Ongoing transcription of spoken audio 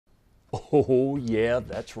Oh yeah,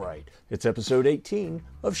 that's right. It's episode 18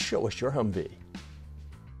 of Show Us Your Humvee.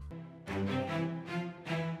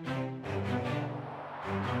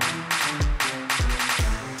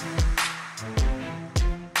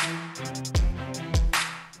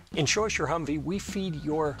 In Show Us Your Humvee, we feed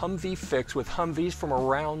your Humvee fix with Humvees from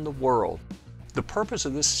around the world. The purpose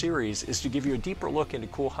of this series is to give you a deeper look into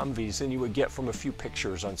cool Humvees than you would get from a few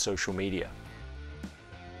pictures on social media.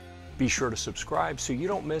 Be sure to subscribe so you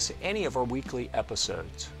don't miss any of our weekly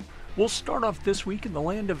episodes. We'll start off this week in the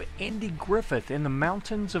land of Andy Griffith in the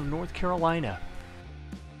mountains of North Carolina.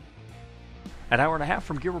 An hour and a half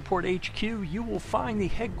from Gear Report HQ, you will find the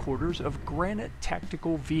headquarters of Granite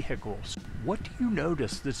Tactical Vehicles. What do you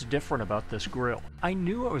notice that's different about this grill? I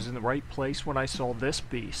knew I was in the right place when I saw this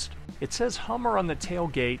beast. It says Hummer on the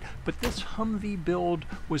tailgate, but this Humvee build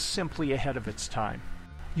was simply ahead of its time.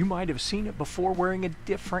 You might have seen it before wearing a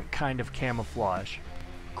different kind of camouflage.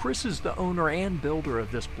 Chris is the owner and builder of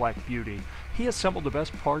this black beauty. He assembled the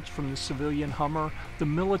best parts from the civilian Hummer, the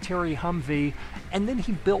military Humvee, and then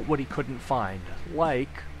he built what he couldn't find,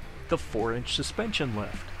 like the 4-inch suspension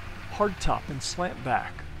lift, hardtop and slant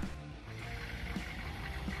back.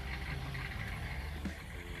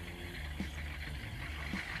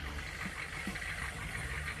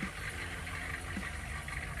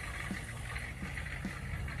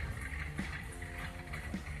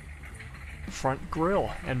 Front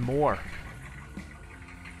grille, and more.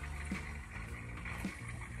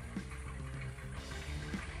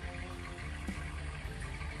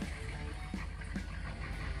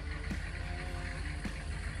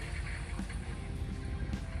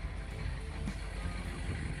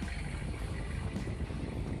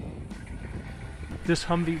 This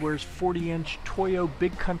Humvee wears 40-inch Toyo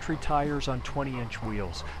Big Country tires on 20-inch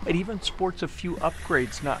wheels. It even sports a few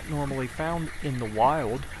upgrades not normally found in the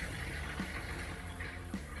wild.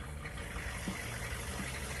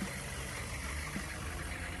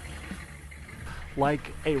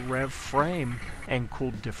 Like a rev frame and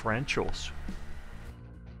cooled differentials.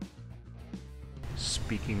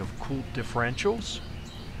 Speaking of cooled differentials,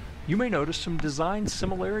 you may notice some design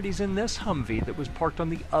similarities in this Humvee that was parked on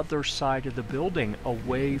the other side of the building,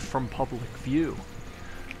 away from public view.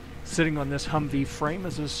 Sitting on this Humvee frame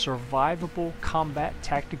is a Survivable Combat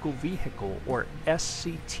Tactical Vehicle, or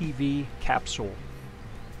SCTV Capsule,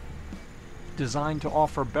 designed to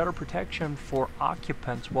offer better protection for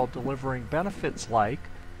occupants while delivering benefits like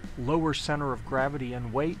lower center of gravity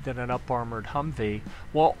and weight than an up-armored Humvee,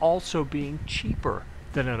 while also being cheaper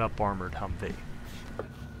than an up-armored Humvee.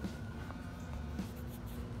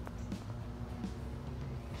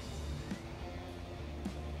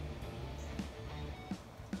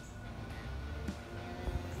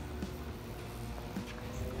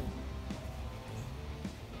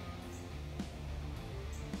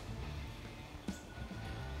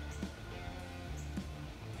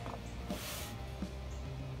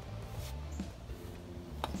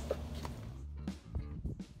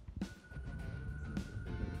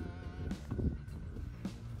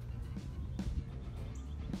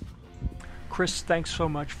 Chris, thanks so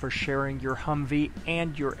much for sharing your Humvee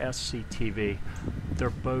and your SCTV. They're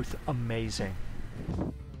both amazing.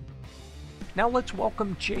 Now let's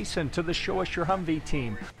welcome Jason to the Show Us Your Humvee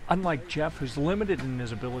team. Unlike Jeff, who's limited in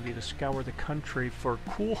his ability to scour the country for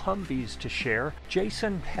cool Humvees to share,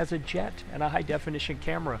 Jason has a jet and a high-definition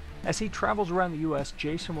camera. As he travels around the U.S.,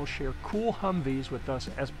 Jason will share cool Humvees with us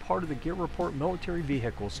as part of the Gear Report Military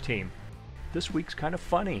Vehicles team. This week's kind of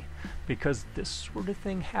funny, because this sort of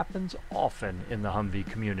thing happens often in the Humvee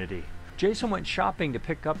community. Jason went shopping to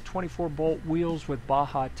pick up 24-bolt wheels with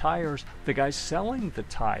Baja tires. The guy selling the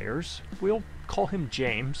tires, we'll call him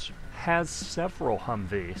James, has several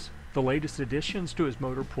Humvees. The latest additions to his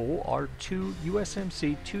motor pool are two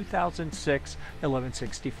USMC 2006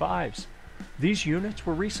 1165s. These units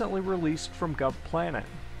were recently released from GovPlanet.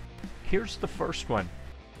 Here's the first one.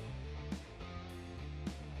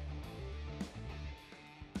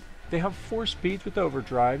 They have 4 speeds with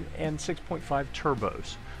overdrive and 6.5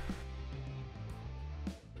 turbos.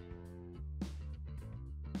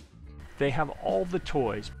 They have all the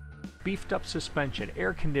toys: beefed up suspension,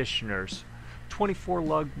 air conditioners, 24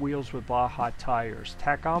 lug wheels with Baja tires,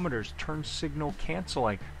 tachometers, turn signal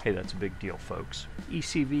canceling. Hey, that's a big deal, folks.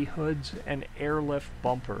 ECV hoods and airlift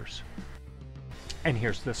bumpers. And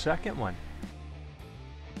here's the second one.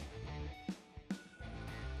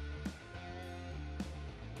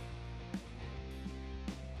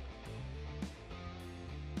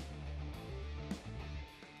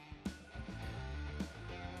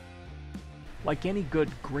 Like any good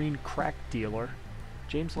green crack dealer,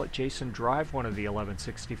 James let Jason drive one of the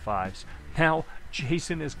 1165s. Now,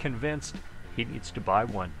 Jason is convinced he needs to buy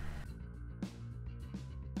one.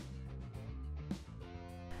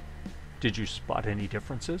 Did you spot any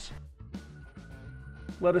differences?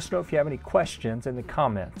 Let us know if you have any questions in the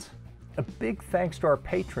comments. A big thanks to our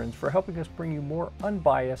patrons for helping us bring you more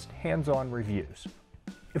unbiased, hands-on reviews.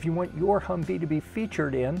 If you want your Humvee to be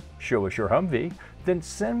featured in Show Us Your Humvee, then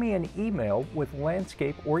send me an email with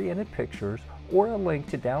landscape-oriented pictures or a link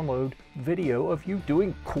to download video of you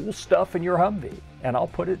doing cool stuff in your Humvee, and I'll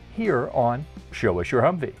put it here on Show Us Your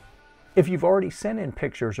Humvee. If you've already sent in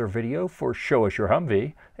pictures or video for Show Us Your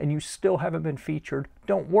Humvee and you still haven't been featured,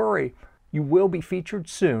 don't worry. You will be featured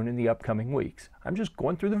soon in the upcoming weeks. I'm just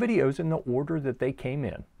going through the videos in the order that they came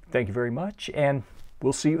in. Thank you very much, and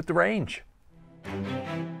we'll see you at the range.